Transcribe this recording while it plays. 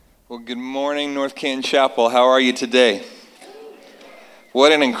Well, good morning, North Canton Chapel. How are you today?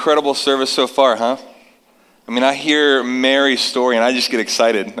 What an incredible service so far, huh? I mean, I hear Mary's story and I just get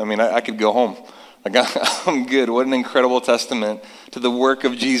excited. I mean, I could go home. I'm good. What an incredible testament to the work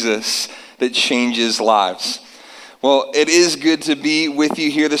of Jesus that changes lives. Well, it is good to be with you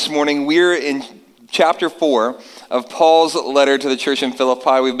here this morning. We're in chapter 4 of Paul's letter to the church in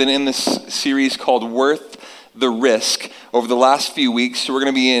Philippi. We've been in this series called Worth the Risk over the last few weeks. So we're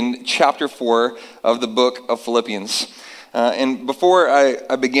going to be in chapter 4 of the book of Philippians. And before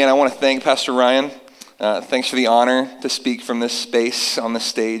I begin, I want to thank Pastor Ryan. Thanks for the honor to speak from this space on the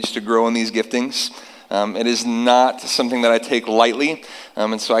stage to grow in these giftings. It is not something that I take lightly,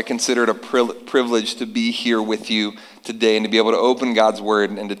 and so I consider it a privilege to be here with you today and to be able to open God's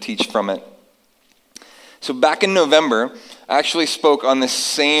Word and to teach from it. So back in November, I actually spoke on this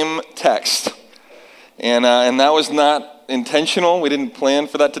same text, and that was not intentional. We didn't plan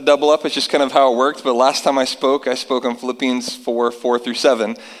for that to double up. It's just kind of how it worked. But last time I spoke on Philippians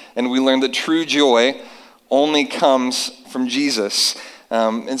 4:4-7, and we learned that true joy only comes from Jesus.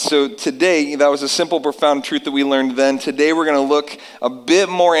 And so today, that was a simple, profound truth that we learned then. Today, we're going to look a bit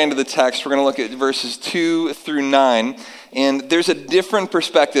more into the text. We're going to look at verses 2-9. And there's a different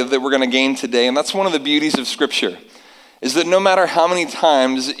perspective that we're going to gain today. And that's one of the beauties of Scripture, is that no matter how many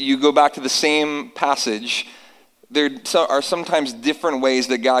times you go back to the same passage, there are sometimes different ways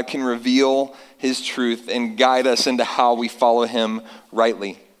that God can reveal His truth and guide us into how we follow Him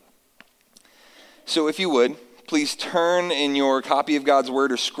rightly. So if you would, please turn in your copy of God's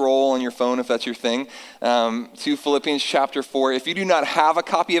Word or scroll on your phone if that's your thing, to Philippians chapter 4. If you do not have a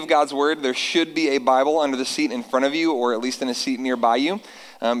copy of God's Word, there should be a Bible under the seat in front of you or at least in a seat nearby you.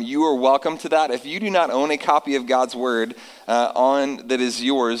 You are welcome to that. If you do not own a copy of God's Word that is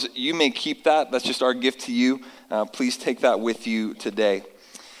yours, you may keep that. That's just our gift to you. Please take that with you today.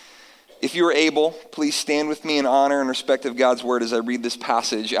 If you are able, please stand with me in honor and respect of God's Word as I read this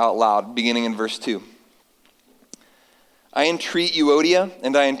passage out loud, beginning in verse 2. I entreat Euodia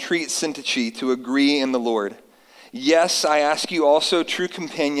and I entreat Syntyche to agree in the Lord. Yes, I ask you also, true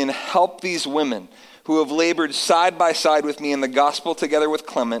companion, help these women who have labored side by side with me in the gospel together with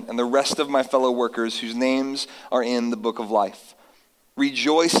Clement and the rest of my fellow workers whose names are in the book of life.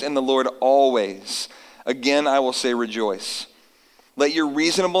 Rejoice in the Lord always. Again, I will say rejoice. Let your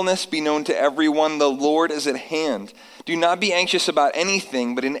reasonableness be known to everyone. The Lord is at hand. Do not be anxious about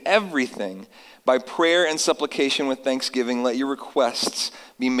anything, but in everything, by prayer and supplication with thanksgiving, let your requests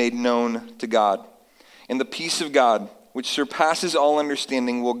be made known to God. And the peace of God, which surpasses all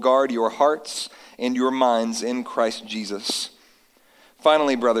understanding, will guard your hearts and your minds in Christ Jesus.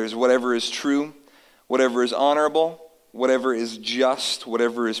 Finally, brothers, whatever is true, whatever is honorable, whatever is just,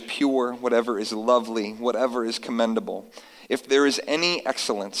 whatever is pure, whatever is lovely, whatever is commendable, if there is any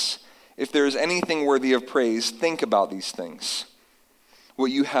excellence, if there is anything worthy of praise, think about these things.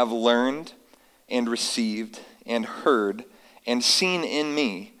 What you have learned and received and heard and seen in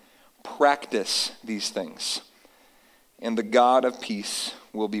me, practice these things, and the God of peace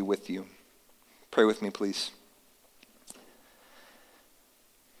will be with you. Pray with me, please.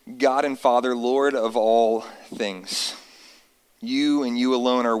 God and Father, Lord of all things, you and you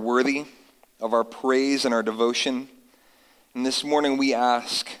alone are worthy of our praise and our devotion. And this morning we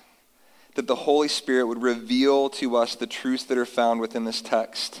ask that the Holy Spirit would reveal to us the truths that are found within this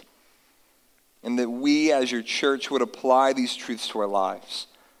text, and that we as your church would apply these truths to our lives.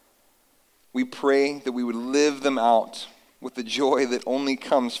 We pray that we would live them out with the joy that only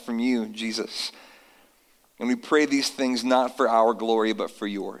comes from you, Jesus. And we pray these things not for our glory, but for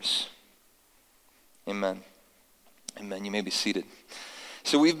yours. Amen. Amen. You may be seated.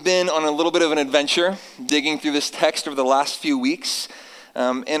 So we've been on a little bit of an adventure digging through this text over the last few weeks.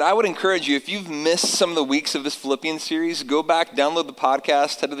 And I would encourage you, if you've missed some of the weeks of this Philippians series, go back, download the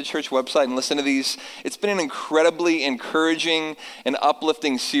podcast, head to the church website and listen to these. It's been an incredibly encouraging and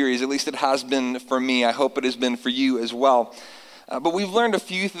uplifting series. At least it has been for me. I hope it has been for you as well. But we've learned a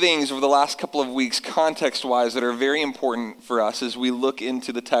few things over the last couple of weeks, context-wise, that are very important for us as we look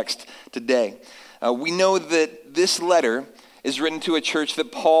into the text today. We know that this letter is written to a church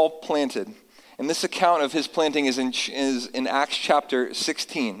that Paul planted. And this account of his planting is in Acts chapter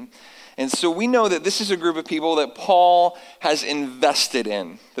 16. And so we know that this is a group of people that Paul has invested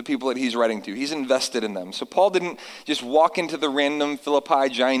in, the people that he's writing to. He's invested in them. So Paul didn't just walk into the random Philippi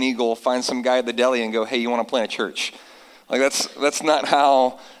Giant Eagle, find some guy at the deli and go, hey, you want to plant a church? Like that's not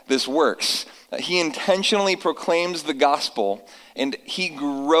how this works. He intentionally proclaims the gospel and he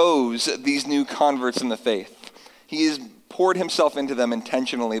grows these new converts in the faith. He has poured himself into them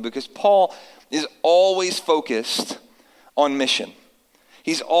intentionally because Paul is always focused on mission.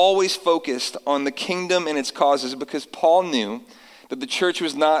 He's always focused on the kingdom and its causes because Paul knew that the church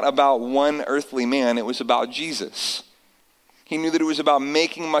was not about one earthly man, it was about Jesus. He knew that it was about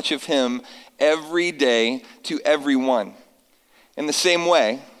making much of him every day to everyone. In the same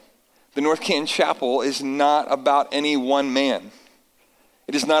way, the North Canton Chapel is not about any one man.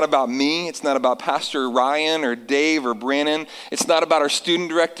 It is not about me. It's not about Pastor Ryan or Dave or Brandon. It's not about our student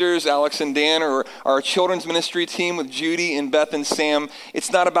directors, Alex and Dan, or our children's ministry team with Judy and Beth and Sam.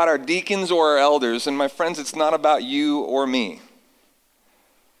 It's not about our deacons or our elders. And my friends, it's not about you or me.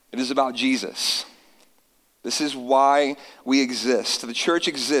 It is about Jesus. This is why we exist. The church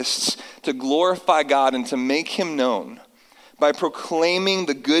exists to glorify God and to make him known by proclaiming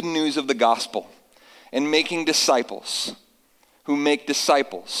the good news of the gospel and making disciples who make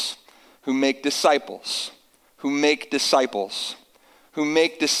disciples, who make disciples, who make disciples, who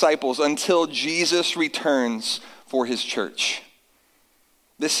make disciples until Jesus returns for his church.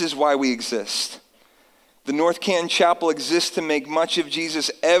 This is why we exist. The North Canton Chapel exists to make much of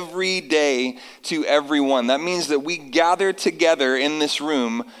Jesus every day to everyone. That means that we gather together in this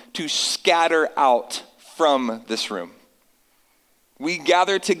room to scatter out from this room. We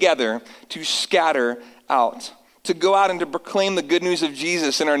gather together to scatter out, to go out and to proclaim the good news of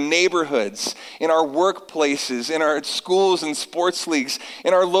Jesus in our neighborhoods, in our workplaces, in our schools and sports leagues,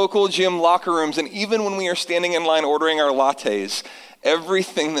 in our local gym locker rooms, and even when we are standing in line ordering our lattes.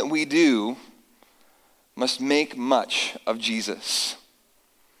 Everything that we do must make much of Jesus.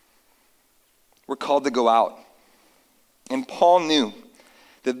 We're called to go out. And Paul knew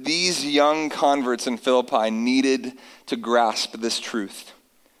that these young converts in Philippi needed to grasp this truth.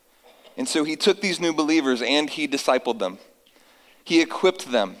 And so he took these new believers and he discipled them. He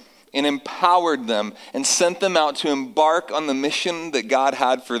equipped them and empowered them and sent them out to embark on the mission that God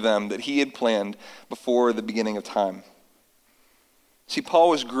had for them, that he had planned before the beginning of time. See, Paul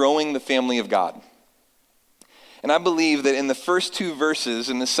was growing the family of God. And I believe that in the first two verses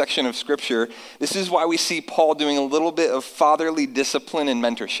in this section of Scripture, this is why we see Paul doing a little bit of fatherly discipline and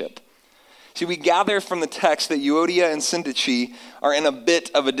mentorship. See, we gather from the text that Euodia and Syntyche are in a bit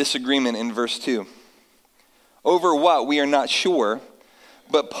of a disagreement in verse 2. Over what, we are not sure,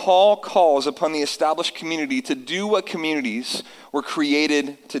 but Paul calls upon the established community to do what communities were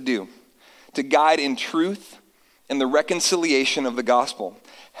created to do, to guide in truth and the reconciliation of the gospel.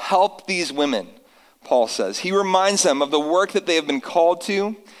 Help these women, Paul says. He reminds them of the work that they have been called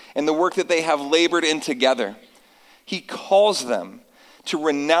to and the work that they have labored in together. He calls them to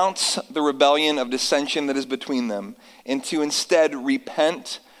renounce the rebellion of dissension that is between them and to instead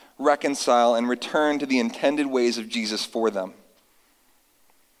repent, reconcile, and return to the intended ways of Jesus for them.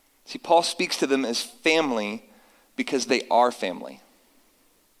 See, Paul speaks to them as family because they are family.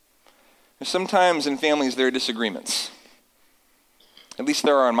 Sometimes in families there are disagreements. At least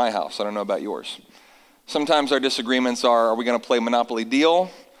there are in my house. I don't know about yours. Sometimes our disagreements are we going to play Monopoly Deal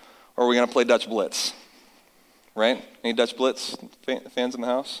or are we going to play Dutch Blitz? Right? Any Dutch Blitz fans in the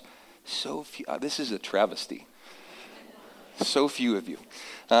house? So few. This is a travesty. So few of you.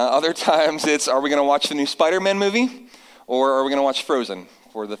 Other times it's, are we going to watch the new Spider-Man movie or are we going to watch Frozen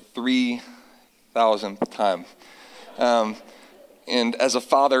for the 3,000th time? And as a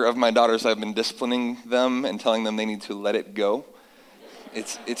father of my daughters, I've been disciplining them and telling them they need to let it go.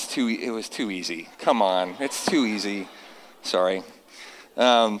 It was too easy. Come on, it's too easy. Sorry.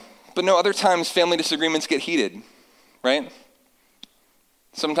 But no, other times family disagreements get heated, right?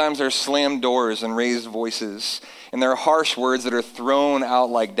 Sometimes there are slammed doors and raised voices, and there are harsh words that are thrown out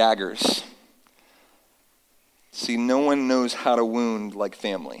like daggers. See, no one knows how to wound like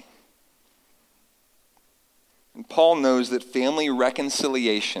family. And Paul knows that family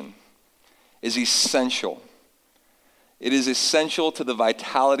reconciliation is essential. It is essential to the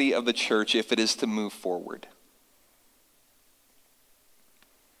vitality of the church if it is to move forward.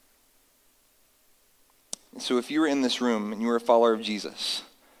 And so if you're in this room and you're a follower of Jesus,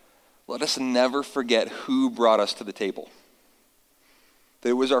 let us never forget who brought us to the table. That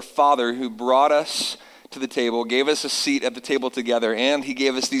it was our Father who brought us to the table, gave us a seat at the table together, and he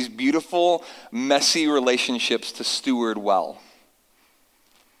gave us these beautiful, messy relationships to steward well.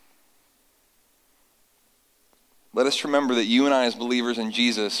 Let us remember that you and I as believers in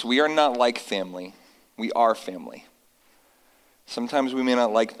Jesus, we are not like family. We are family. Sometimes we may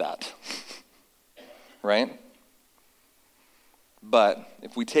not like that, right? But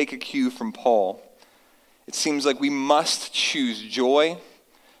if we take a cue from Paul, it seems like we must choose joy,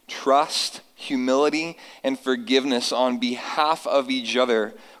 trust, humility, and forgiveness on behalf of each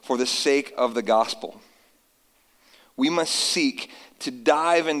other for the sake of the gospel. We must seek to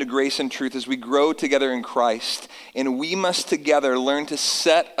dive into grace and truth as we grow together in Christ. And we must together learn to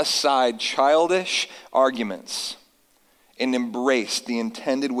set aside childish arguments and embrace the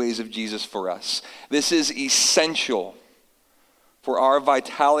intended ways of Jesus for us. This is essential for our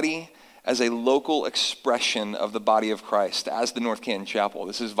vitality as a local expression of the body of Christ, as the North Canton Chapel.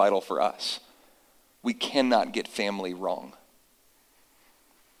 This is vital for us. We cannot get family wrong.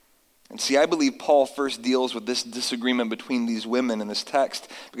 And see, I believe Paul first deals with this disagreement between these women in this text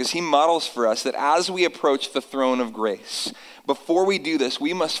because he models for us that as we approach the throne of grace, before we do this,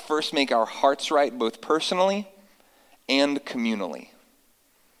 we must first make our hearts right, both personally and communally.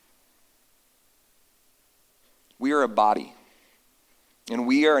 We are a body, and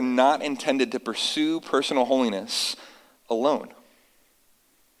we are not intended to pursue personal holiness alone.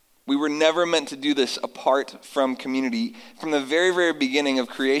 We were never meant to do this apart from community. From the very, very beginning of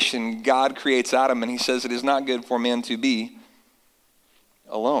creation, God creates Adam, and he says it is not good for man to be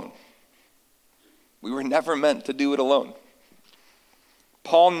alone. We were never meant to do it alone.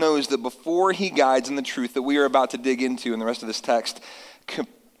 Paul knows that before he guides in the truth that we are about to dig into in the rest of this text,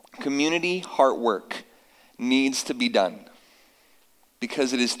 community heart work needs to be done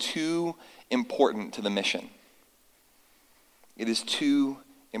because it is too important to the mission. It is too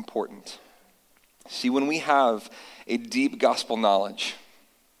important. See, when we have a deep gospel knowledge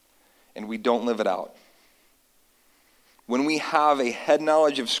and we don't live it out, when we have a head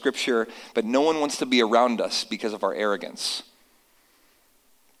knowledge of Scripture but no one wants to be around us because of our arrogance,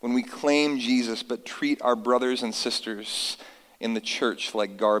 when we claim Jesus but treat our brothers and sisters in the church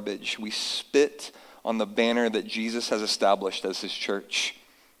like garbage, we spit on the banner that Jesus has established as his church.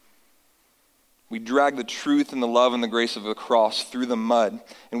 We drag the truth and the love and the grace of the cross through the mud,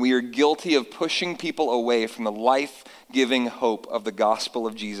 and we are guilty of pushing people away from the life-giving hope of the gospel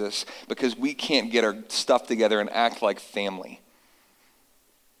of Jesus because we can't get our stuff together and act like family.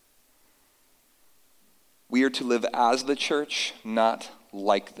 We are to live as the church, not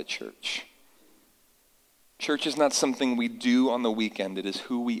like the church. Church is not something we do on the weekend. It is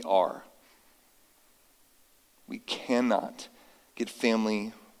who we are. We cannot get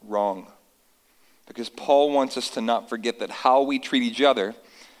family wrong because Paul wants us to not forget that how we treat each other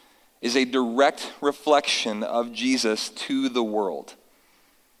is a direct reflection of Jesus to the world.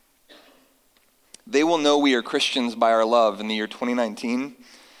 They will know we are Christians by our love in the year 2019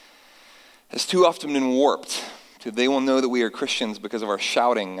 has too often been warped. They will know that we are Christians because of our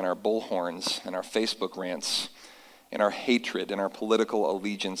shouting and our bullhorns and our Facebook rants and our hatred and our political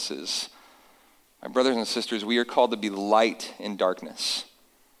allegiances. My brothers and sisters, we are called to be light in darkness.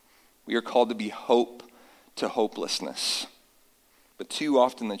 We are called to be hope to hopelessness. But too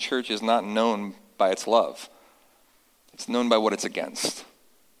often the church is not known by its love. It's known by what it's against.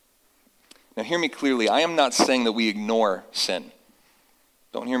 Now hear me clearly. I am not saying that we ignore sin.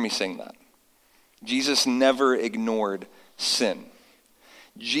 Don't hear me saying that. Jesus never ignored sin.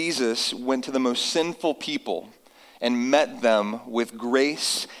 Jesus went to the most sinful people and met them with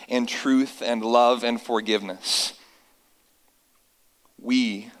grace and truth and love and forgiveness.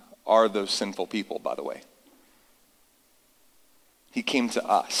 We are those sinful people, by the way. He came to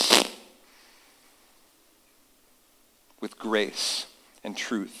us with grace and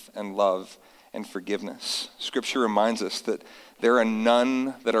truth and love and forgiveness. Scripture reminds us that there are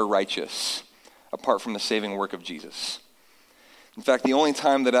none that are righteous apart from the saving work of Jesus. In fact, the only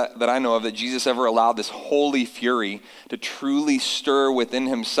time that I know of that Jesus ever allowed this holy fury to truly stir within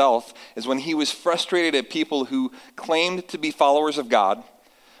himself is when he was frustrated at people who claimed to be followers of God,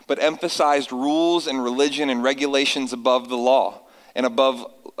 but emphasized rules and religion and regulations above the law and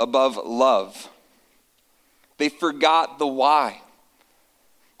above love. They forgot the why.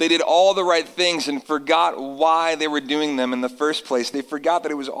 They did all the right things and forgot why they were doing them in the first place. They forgot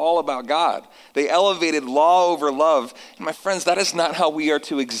that it was all about God. They elevated law over love. And my friends, that is not how we are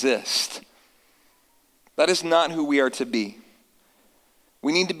to exist. That is not who we are to be.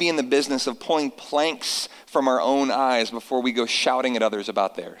 We need to be in the business of pulling planks from our own eyes before we go shouting at others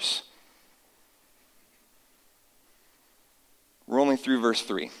about theirs. We're only through verse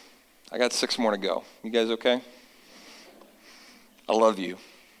 3. I got 6 more to go. You guys okay? I love you.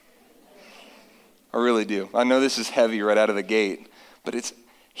 I really do. I know this is heavy right out of the gate, but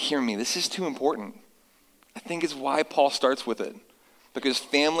hear me, this is too important. I think it's why Paul starts with it. Because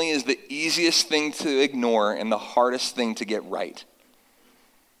family is the easiest thing to ignore and the hardest thing to get right.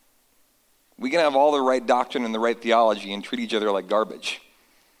 We can have all the right doctrine and the right theology and treat each other like garbage.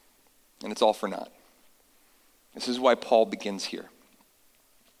 And it's all for naught. This is why Paul begins here.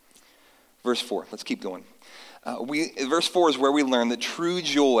 Verse 4, let's keep going. Verse 4 is where we learn that true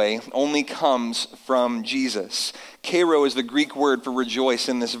joy only comes from Jesus. Karo is the Greek word for rejoice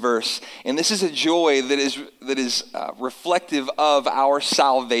in this verse. And this is a joy that is reflective of our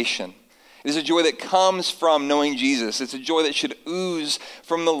salvation. It is a joy that comes from knowing Jesus. It's a joy that should ooze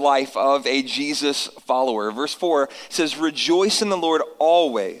from the life of a Jesus follower. Verse 4 says, "Rejoice in the Lord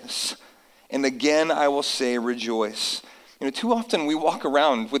always. And again I will say rejoice." Too often we walk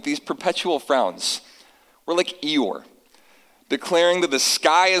around with these perpetual frowns. We're like Eeyore, declaring that the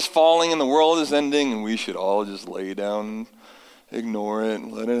sky is falling and the world is ending and we should all just lay down and ignore it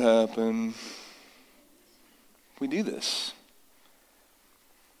and let it happen. We do this.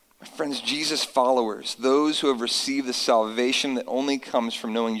 My friends, Jesus followers, those who have received the salvation that only comes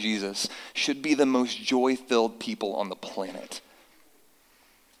from knowing Jesus, should be the most joy-filled people on the planet.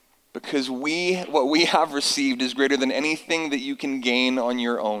 Because what we have received is greater than anything that you can gain on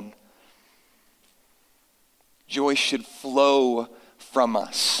your own. Joy should flow from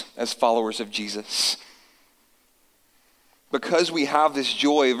us as followers of Jesus. Because we have this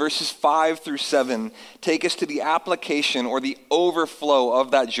joy, verses 5 through 7 take us to the application or the overflow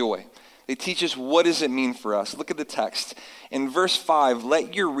of that joy. They teach us what does it mean for us. Look at the text. In verse 5,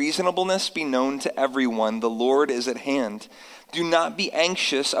 "Let your reasonableness be known to everyone. The Lord is at hand. Do not be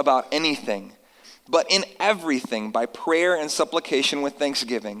anxious about anything, but in everything, by prayer and supplication with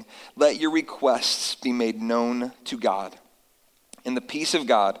thanksgiving, let your requests be made known to God. And the peace of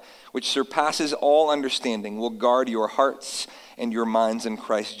God, which surpasses all understanding, will guard your hearts and your minds in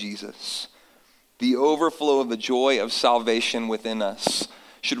Christ Jesus." The overflow of the joy of salvation within us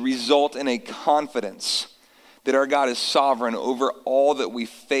should result in a confidence that our God is sovereign over all that we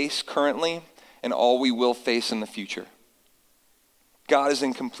face currently and all we will face in the future. God is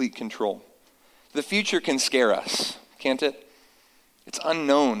in complete control. The future can scare us, can't it? It's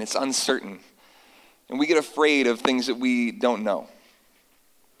unknown, it's uncertain. And we get afraid of things that we don't know.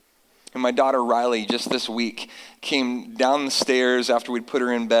 And my daughter Riley, just this week, came down the stairs after we'd put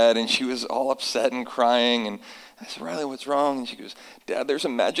her in bed, and she was all upset and crying. And I said, "Riley, what's wrong?" And she goes, "Dad, there's a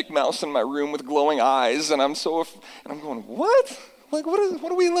magic mouse in my room with glowing eyes, and I'm so..." And I'm going, "What? Like, what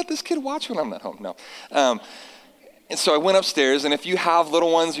do we let this kid watch when I'm not home?" No. And so I went upstairs, and if you have little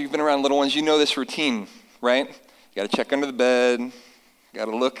ones or you've been around little ones, you know this routine, right? You got to check under the bed, you got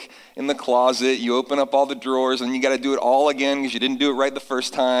to look in the closet, you open up all the drawers, and you got to do it all again because you didn't do it right the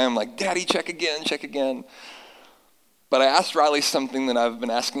first time. Like, "Daddy, check again, check again." But I asked Riley something that I've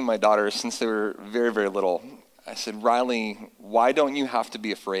been asking my daughters since they were very, very little. I said, "Riley, why don't you have to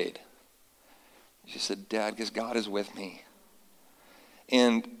be afraid?" She said, "Dad, because God is with me."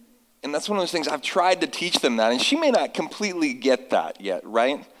 And that's one of those things I've tried to teach them that, and she may not completely get that yet,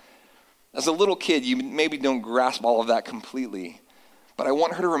 right? As a little kid, you maybe don't grasp all of that completely, but I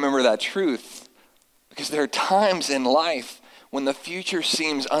want her to remember that truth because there are times in life when the future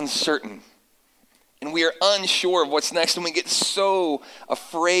seems uncertain and we are unsure of what's next and we get so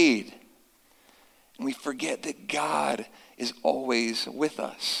afraid and we forget that God is always with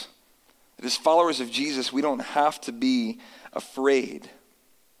us. That as followers of Jesus, we don't have to be afraid.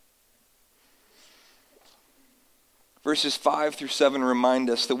 Verses 5 through 7 remind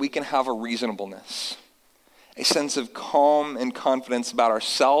us that we can have a reasonableness, a sense of calm and confidence about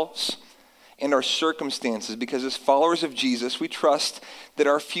ourselves and our circumstances, because as followers of Jesus, we trust that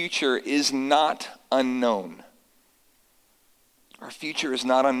our future is not unknown. Our future is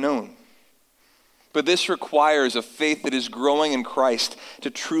not unknown. But this requires a faith that is growing in Christ to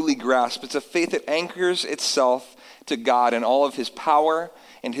truly grasp. It's a faith that anchors itself to God and all of his power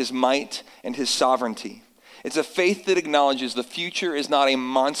and his might and his sovereignty. It's a faith that acknowledges the future is not a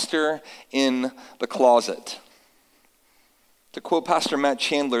monster in the closet. To quote Pastor Matt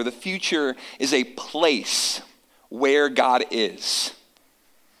Chandler, the future is a place where God is.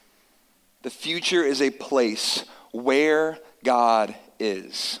 The future is a place where God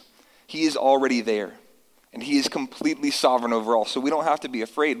is. He is already there, and he is completely sovereign over all. So we don't have to be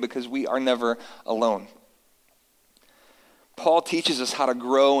afraid because we are never alone. Paul teaches us how to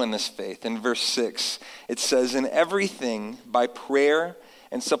grow in this faith. In verse 6, it says, "In everything, by prayer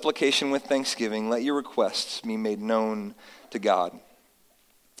and supplication with thanksgiving, let your requests be made known to God."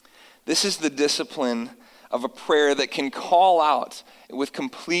 This is the discipline of a prayer that can call out with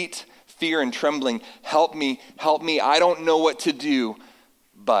complete fear and trembling, help me, I don't know what to do,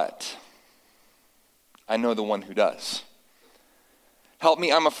 but I know the one who does. Help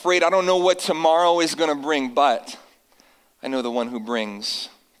me, I'm afraid, I don't know what tomorrow is going to bring, but I know the one who brings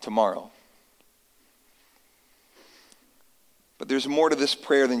tomorrow. But there's more to this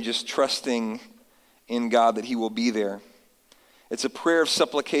prayer than just trusting in God that he will be there. It's a prayer of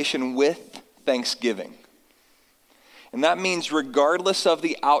supplication with thanksgiving. And that means regardless of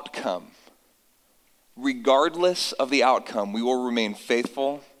the outcome, we will remain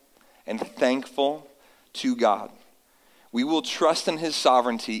faithful and thankful to God. We will trust in his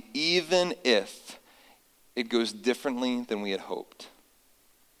sovereignty even if it goes differently than we had hoped.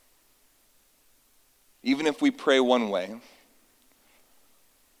 Even if we pray one way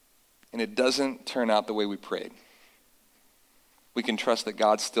and it doesn't turn out the way we prayed, we can trust that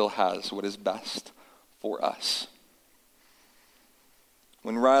God still has what is best for us.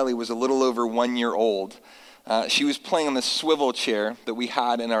 When Riley was a little over 1 year old, she was playing on the swivel chair that we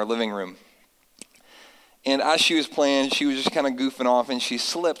had in our living room. And as she was playing, she was just kind of goofing off, and she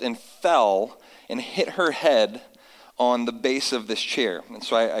slipped and fell and hit her head on the base of this chair. And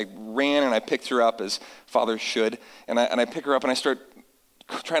so I ran and I picked her up, as fathers should, and I pick her up and I start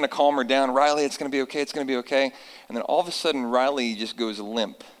trying to calm her down. Riley, it's going to be okay, it's going to be okay. And then all of a sudden, Riley just goes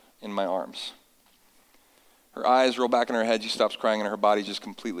limp in my arms. Her eyes roll back in her head, she stops crying, and her body's just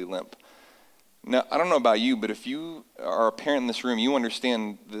completely limp. Now, I don't know about you, but if you are a parent in this room, you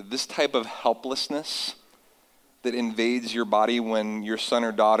understand that this type of helplessness that invades your body when your son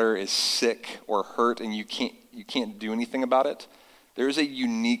or daughter is sick or hurt and you can't do anything about it. There's a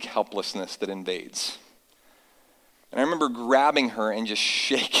unique helplessness that invades. And I remember grabbing her and just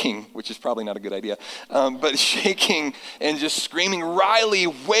shaking, which is probably not a good idea, but shaking and just screaming, "Riley,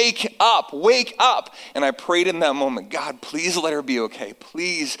 wake up, wake up." And I prayed in that moment, God, please let her be okay.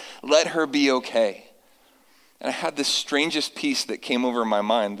 Please let her be okay. And I had this strangest peace that came over my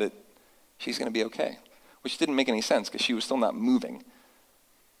mind that she's going to be okay, which didn't make any sense because she was still not moving.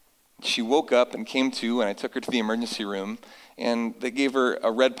 She woke up and came to, and I took her to the emergency room, and they gave her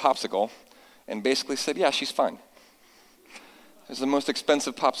a red popsicle and basically said, yeah, she's fine. It was the most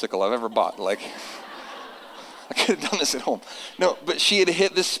expensive popsicle I've ever bought. Like, I could have done this at home. No, but she had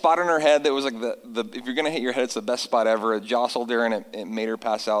hit this spot on her head that was like the if you're going to hit your head, it's the best spot ever. It jostled her, and it made her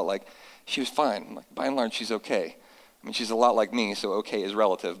pass out. Like, she was fine. Like, by and large, she's okay. I mean, she's a lot like me, so okay is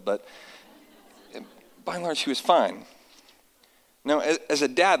relative, but by and large, she was fine. Now, as a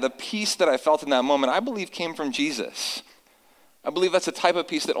dad, the peace that I felt in that moment, I believe came from Jesus. I believe that's a type of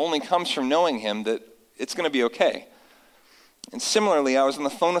peace that only comes from knowing him, that it's going to be okay. And similarly, I was on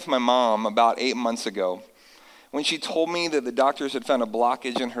the phone with my mom about 8 months ago when she told me that the doctors had found a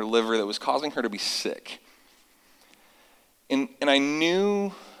blockage in her liver that was causing her to be sick. And I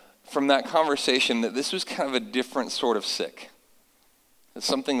knew from that conversation that this was kind of a different sort of sick, that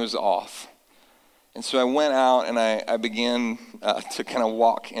something was off. And so I went out and I began to kind of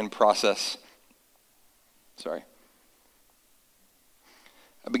walk and process. I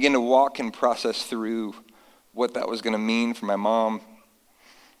began to walk and process through what that was going to mean for my mom.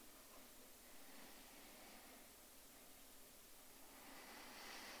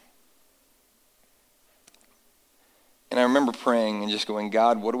 And I remember praying and just going,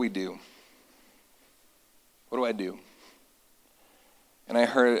 God, what do we do? What do I do? And I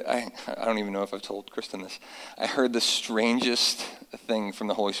heard, I don't even know if I've told Kristen this, I heard the strangest thing from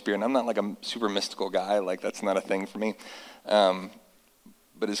the Holy Spirit. And I'm not like a super mystical guy, like that's not a thing for me.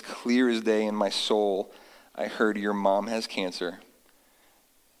 But as clear as day in my soul, I heard, your mom has cancer.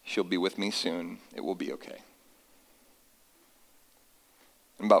 She'll be with me soon. It will be okay.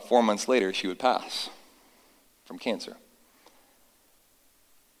 And about 4 months later, she would pass from cancer.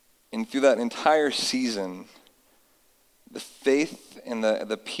 And through that entire season, the faith and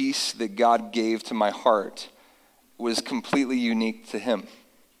the peace that God gave to my heart was completely unique to him.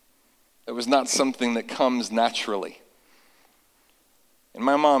 It was not something that comes naturally. And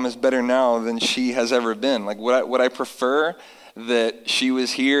my mom is better now than she has ever been. Like, would I prefer that she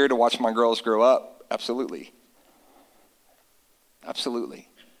was here to watch my girls grow up? Absolutely. Absolutely.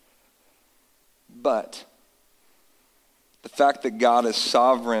 But the fact that God is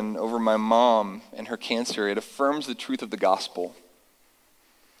sovereign over my mom and her cancer, it affirms the truth of the gospel.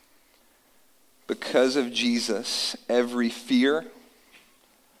 Because of Jesus, every fear,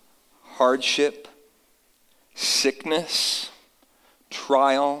 hardship, sickness,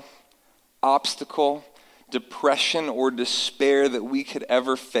 trial, obstacle, depression, or despair that we could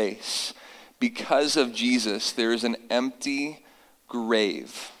ever face, because of Jesus, there is an empty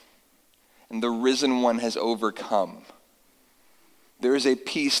grave, and the risen one has overcome. There is a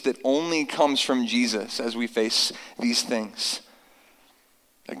peace that only comes from Jesus as we face these things.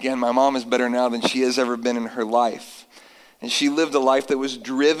 Again, my mom is better now than she has ever been in her life. And she lived a life that was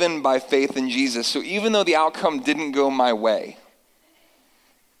driven by faith in Jesus. So even though the outcome didn't go my way,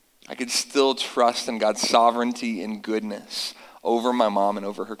 I could still trust in God's sovereignty and goodness over my mom and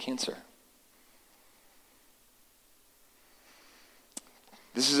over her cancer.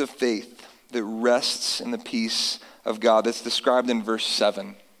 This is a faith that rests in the peace of God that's described in verse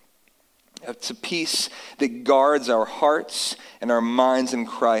 7. It's a peace that guards our hearts and our minds in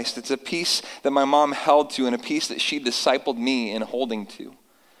Christ. It's a peace that my mom held to and a peace that she discipled me in holding to.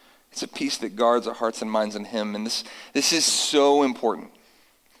 It's a peace that guards our hearts and minds in him. And this is so important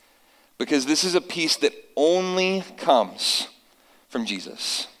because this is a peace that only comes from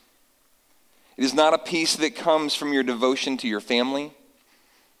Jesus. It is not a peace that comes from your devotion to your family.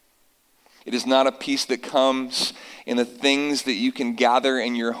 It is not a peace that comes in the things that you can gather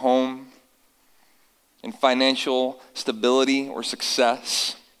in your home, in financial stability or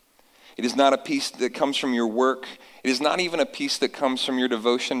success. It is not a peace that comes from your work. It is not even a peace that comes from your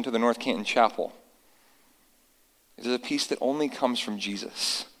devotion to the North Canton Chapel. It is a peace that only comes from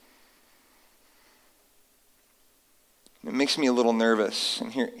Jesus. It makes me a little nervous,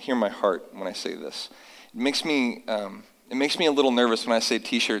 and hear my heart when I say this. It makes me a little nervous when I say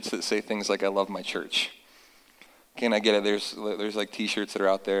t-shirts that say things like, "I love my church." Okay, and I get it. There's like t-shirts that are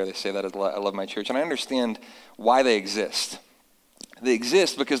out there. They say that I love my church, and I understand why they exist. They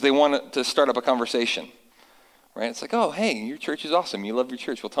exist because they want to start up a conversation, right? It's like, "Oh, hey, your church is awesome. You love your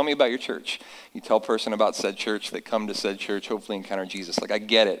church. Well, tell me about your church." You tell a person about said church. They come to said church, hopefully encounter Jesus. Like, I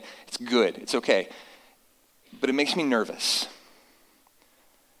get it. It's good. It's okay. But it makes me nervous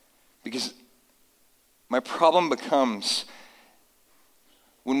because my problem becomes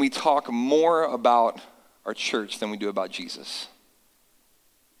when we talk more about our church than we do about Jesus.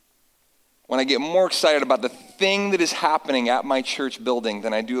 When I get more excited about the thing that is happening at my church building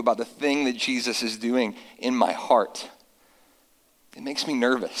than I do about the thing that Jesus is doing in my heart, it makes me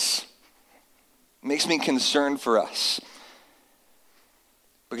nervous. It makes me concerned for us.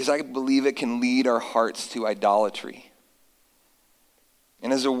 Because I believe it can lead our hearts to idolatry.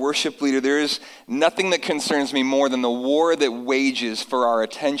 And as a worship leader, there is nothing that concerns me more than the war that wages for our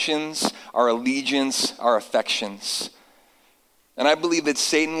attentions, our allegiance, our affections. And I believe that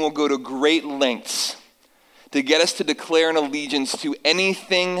Satan will go to great lengths to get us to declare an allegiance to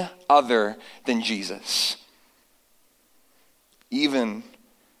anything other than Jesus. Even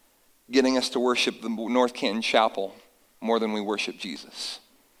getting us to worship the North Canton Chapel more than we worship Jesus.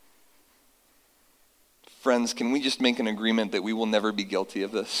 Friends, can we just make an agreement that we will never be guilty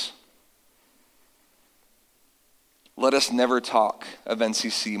of this? Let us never talk of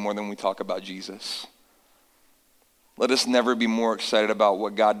NCC more than we talk about Jesus. Let us never be more excited about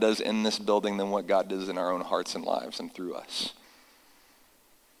what God does in this building than what God does in our own hearts and lives and through us.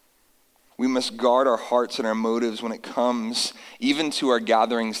 We must guard our hearts and our motives when it comes even to our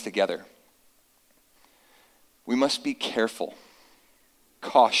gatherings together. We must be careful,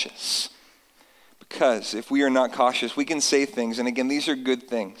 cautious. Because if we are not cautious, we can say things, and again, these are good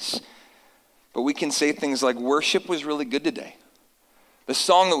things, but we can say things like, "Worship was really good today. The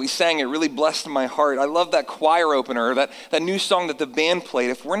song that we sang, it really blessed my heart. I love that choir opener, or that new song that the band played."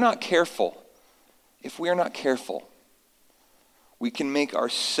 If we are not careful, we can make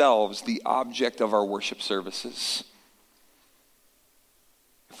ourselves the object of our worship services.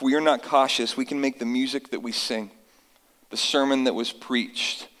 If we are not cautious, we can make the music that we sing, the sermon that was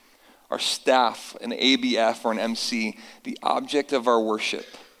preached, our staff, an ABF or an MC, the object of our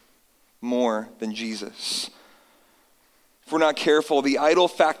worship more than Jesus. If we're not careful, the idol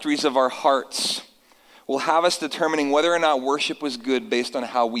factories of our hearts will have us determining whether or not worship was good based on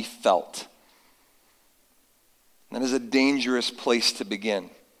how we felt. And that is a dangerous place to begin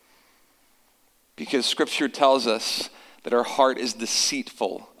because Scripture tells us that our heart is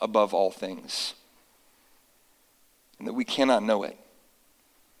deceitful above all things and that we cannot know it.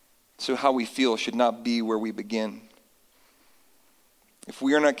 So how we feel should not be where we begin. If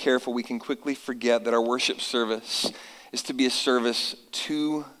we are not careful, we can quickly forget that our worship service is to be a service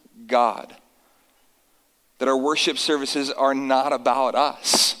to God. That our worship services are not about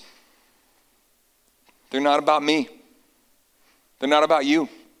us. They're not about me. They're not about you.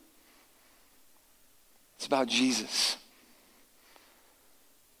 It's about Jesus.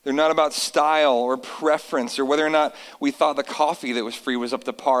 They're not about style or preference or whether or not we thought the coffee that was free was up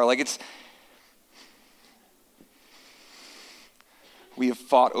to par. We have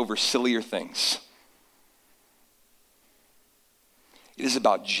fought over sillier things. It is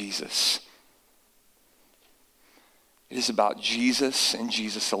about Jesus. It is about Jesus and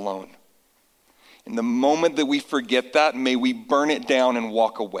Jesus alone. In the moment that we forget that, may we burn it down and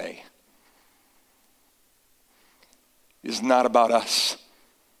walk away. It is not about us.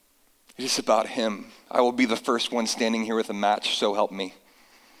 It is about him. I will be the first one standing here with a match, so help me.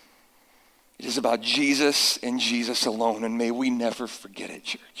 It is about Jesus and Jesus alone, and may we never forget it,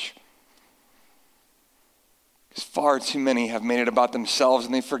 church. Because far too many have made it about themselves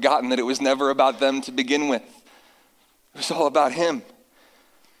and they've forgotten that it was never about them to begin with. It was all about him.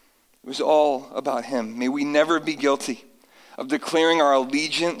 It was all about him. May we never be guilty of declaring our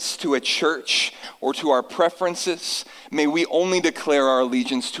allegiance to a church or to our preferences. May we only declare our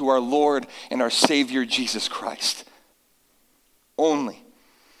allegiance to our Lord and our Savior, Jesus Christ. Only.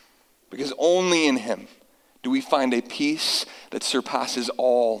 Because only in him do we find a peace that surpasses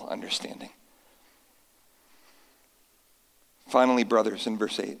all understanding. Finally, brothers, in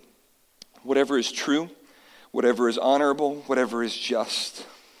verse 8, whatever is true, whatever is honorable, whatever is just,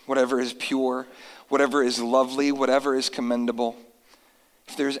 whatever is pure, whatever is lovely, whatever is commendable,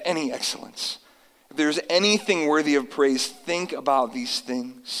 if there's any excellence, if there's anything worthy of praise, think about these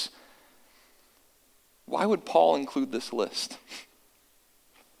things. Why would Paul include this list?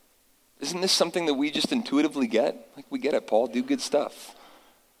 Isn't this something that we just intuitively get? Like, we get it, Paul, do good stuff.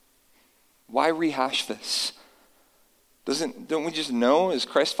 Why rehash this? Don't we just know as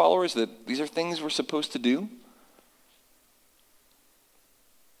Christ followers that these are things we're supposed to do?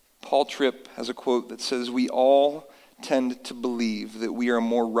 Paul Tripp has a quote that says, "We all tend to believe that we are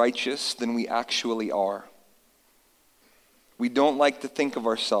more righteous than we actually are. We don't like to think of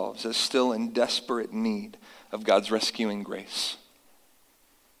ourselves as still in desperate need of God's rescuing grace."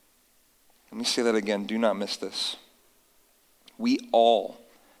 Let me say that again. Do not miss this. We all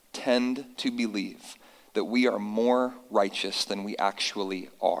tend to believe that we are more righteous than we actually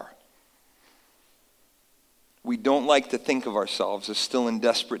are. We don't like to think of ourselves as still in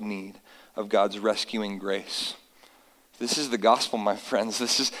desperate need of God's rescuing grace. This is the gospel, my friends.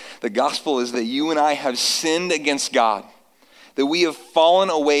 The gospel is that you and I have sinned against God, that we have fallen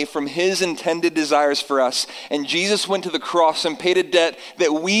away from his intended desires for us, and Jesus went to the cross and paid a debt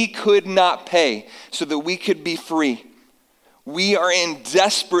that we could not pay so that we could be free. We are in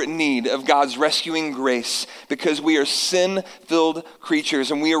desperate need of God's rescuing grace because we are sin-filled creatures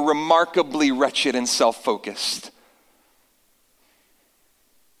and we are remarkably wretched and self-focused.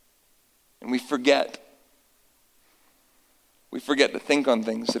 And we forget to think on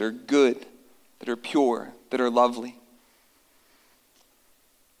things that are good, that are pure, that are lovely.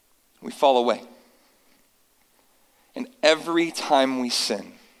 We fall away. And every time we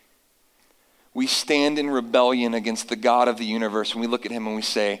sin, we stand in rebellion against the God of the universe, and we look at him and we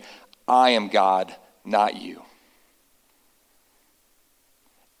say, "I am God, not you."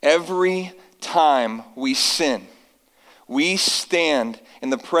 Every time we sin, we stand in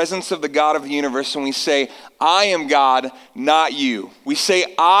the presence of the God of the universe and we say, "I am God, not you." We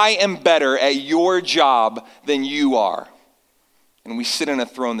say, "I am better at your job than you are." And we sit in a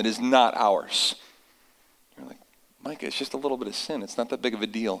throne that is not ours. You're like, "Micah, it's just a little bit of sin. It's not that big of a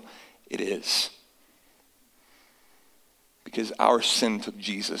deal." It is. Because our sin took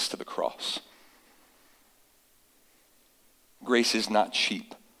Jesus to the cross. Grace is not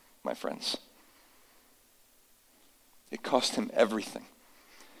cheap, my friends. It cost him everything.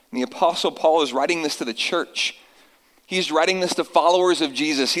 And the Apostle Paul is writing this to the church. He's writing this to followers of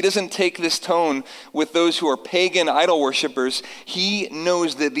Jesus. He doesn't take this tone with those who are pagan idol worshipers. He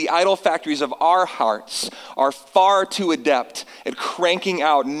knows that the idol factories of our hearts are far too adept at cranking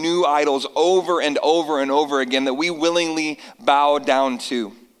out new idols over and over and over again that we willingly bow down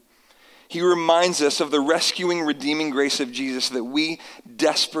to. He reminds us of the rescuing, redeeming grace of Jesus that we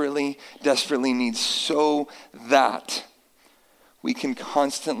desperately, desperately need so that we can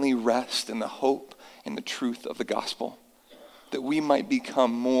constantly rest in the hope and the truth of the gospel, that we might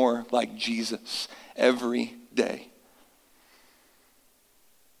become more like Jesus every day.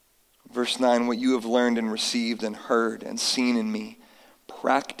 Verse 9, what you have learned and received and heard and seen in me,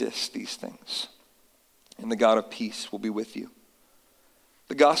 practice these things, and the God of peace will be with you.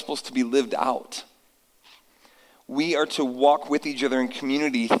 The gospel is to be lived out. We are to walk with each other in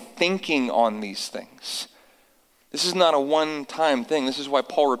community thinking on these things. This is not a one-time thing. This is why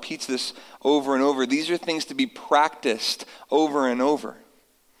Paul repeats this over and over. These are things to be practiced over and over.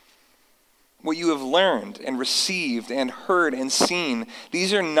 What you have learned and received and heard and seen,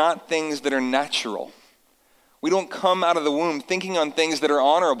 these are not things that are natural. We don't come out of the womb thinking on things that are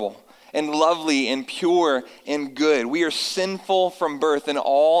honorable and lovely and pure and good. We are sinful from birth and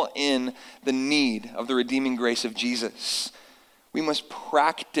all in the need of the redeeming grace of Jesus. We must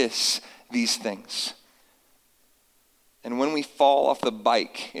practice these things. And when we fall off the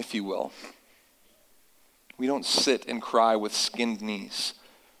bike, if you will, we don't sit and cry with skinned knees.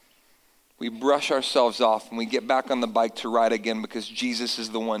 We brush ourselves off and we get back on the bike to ride again because Jesus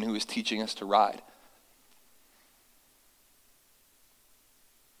is the one who is teaching us to ride.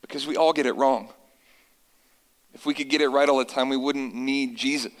 Because we all get it wrong. If we could get it right all the time, we wouldn't need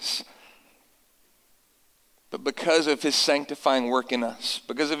Jesus. But because of his sanctifying work in us,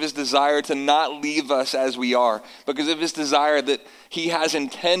 because of his desire to not leave us as we are, because of his desire that he has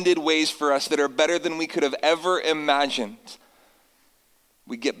intended ways for us that are better than we could have ever imagined,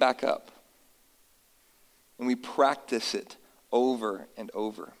 we get back up and we practice it over and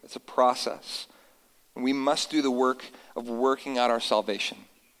over. It's a process. And we must do the work of working out our salvation,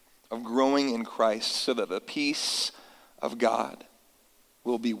 of growing in Christ so that the peace of God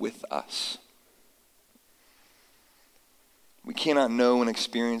will be with us. We cannot know and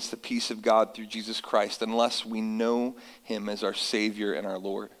experience the peace of God through Jesus Christ unless we know him as our Savior and our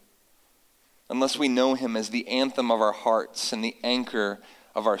Lord. Unless we know him as the anthem of our hearts and the anchor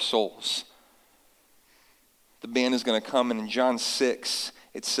of our souls. The band is going to come, and in John 6,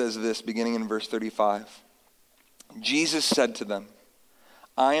 it says this, beginning in verse 35. Jesus said to them,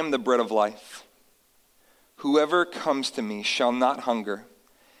 I am the bread of life. Whoever comes to me shall not hunger,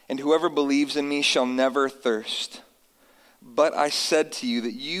 and whoever believes in me shall never thirst. But I said to you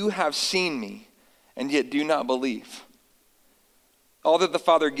that you have seen me, and yet do not believe. All that the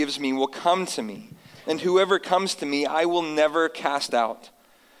Father gives me will come to me, and whoever comes to me I will never cast out.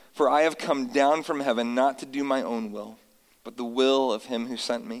 For I have come down from heaven not to do my own will, but the will of him who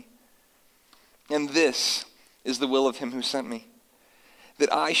sent me. And this is the will of him who sent me,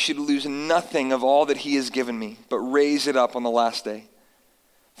 that I should lose nothing of all that he has given me, but raise it up on the last day.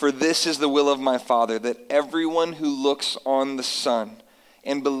 For this is the will of my Father, that everyone who looks on the Son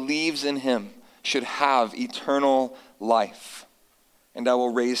and believes in him should have eternal life. And I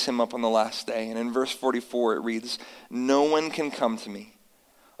will raise him up on the last day. And in verse 44 it reads, no one can come to me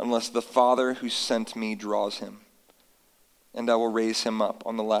unless the Father who sent me draws him. And I will raise him up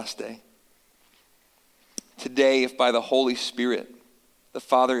on the last day. Today, if by the Holy Spirit the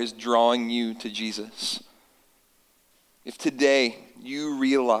Father is drawing you to Jesus, if today you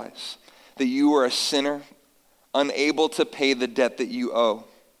realize that you are a sinner, unable to pay the debt that you owe,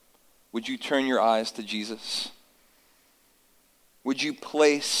 would you turn your eyes to Jesus? Would you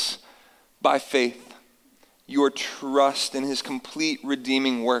place, by faith, your trust in his complete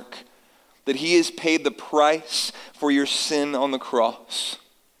redeeming work, that he has paid the price for your sin on the cross?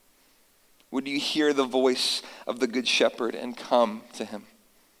 Would you hear the voice of the Good Shepherd and come to him?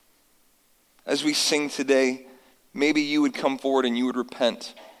 As we sing today, maybe you would come forward and you would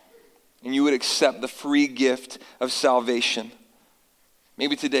repent and you would accept the free gift of salvation.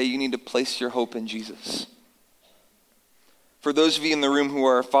 Maybe today you need to place your hope in Jesus. For those of you in the room who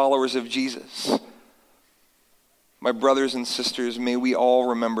are followers of Jesus, my brothers and sisters, may we all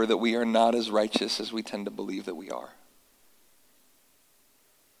remember that we are not as righteous as we tend to believe that we are.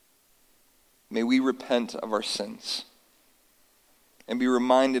 May we repent of our sins and be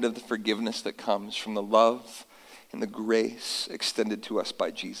reminded of the forgiveness that comes from the love and the grace extended to us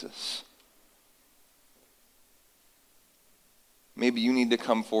by Jesus. Maybe you need to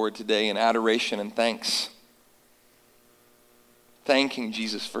come forward today in adoration and thanks, thanking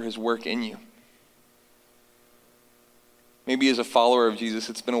Jesus for his work in you. Maybe as a follower of Jesus,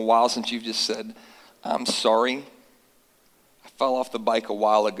 it's been a while since you've just said, I'm sorry. I fell off the bike a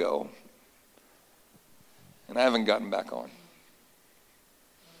while ago, and I haven't gotten back on.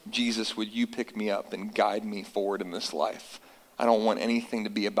 Jesus, would you pick me up and guide me forward in this life? I don't want anything to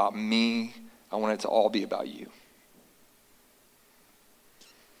be about me. I want it to all be about you.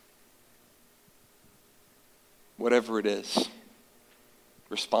 Whatever it is,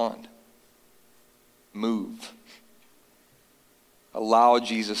 respond. Move. Allow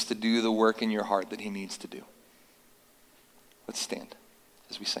Jesus to do the work in your heart that he needs to do. Let's stand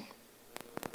as we sing.